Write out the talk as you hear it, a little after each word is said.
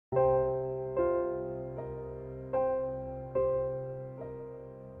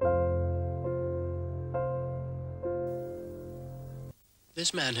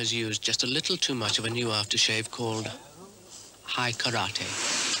This man has used just a little too much of a new aftershave called High Karate.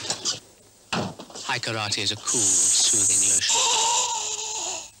 High Karate is a cool, soothing lotion.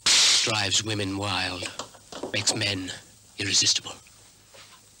 Drives women wild, makes men irresistible.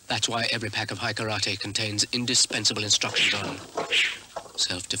 That's why every pack of High Karate contains indispensable instructions on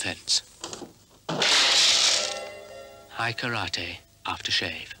self-defense. High Karate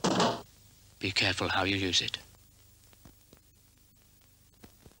aftershave. Be careful how you use it.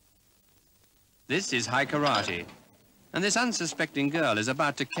 This is High Karate, and this unsuspecting girl is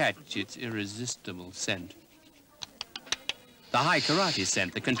about to catch its irresistible scent. The High Karate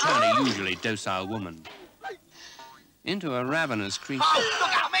scent that can turn a usually docile woman into a ravenous creature. Oh,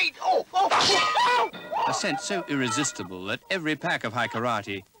 look at me! A scent so irresistible that every pack of High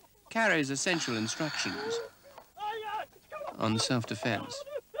Karate carries essential instructions on self-defense.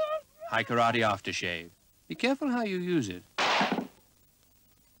 High Karate aftershave. Be careful how you use it.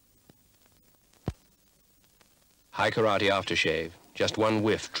 High Karate aftershave. Just one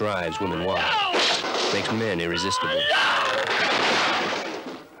whiff drives women wild. Makes men irresistible.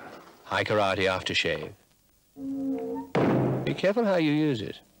 High Karate aftershave. Be careful how you use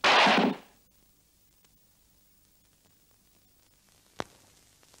it.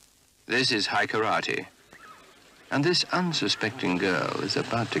 This is High Karate, and this unsuspecting girl is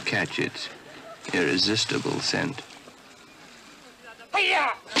about to catch its irresistible scent.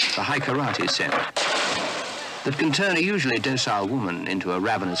 The High Karate scent that can turn a usually docile woman into a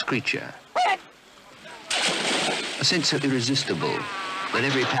ravenous creature. A scent so irresistible that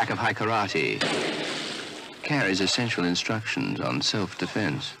every pack of High Karate carries essential instructions on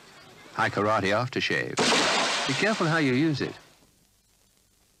self-defense. High Karate aftershave. Be careful how you use it.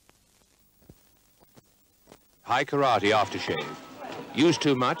 High Karate aftershave. Use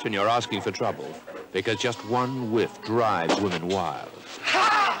too much and you're asking for trouble, because just one whiff drives women wild.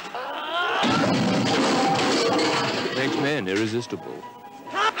 Makes men irresistible.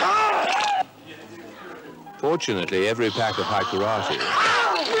 Fortunately, every pack of High Karate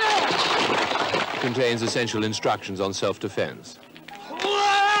contains essential instructions on self-defense.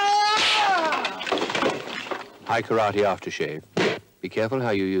 High Karate aftershave. Be careful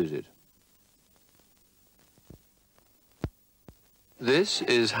how you use it. This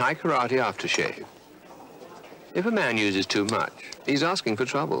is High Karate aftershave. If a man uses too much, he's asking for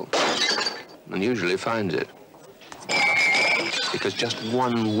trouble, and usually finds it. Because just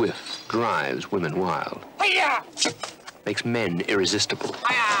one whiff drives women wild. Makes men irresistible.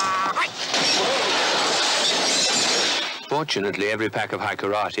 Fortunately, every pack of High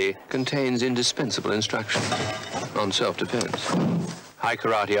Karate contains indispensable instruction on self-defense. High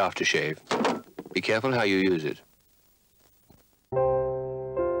Karate aftershave. Be careful how you use it.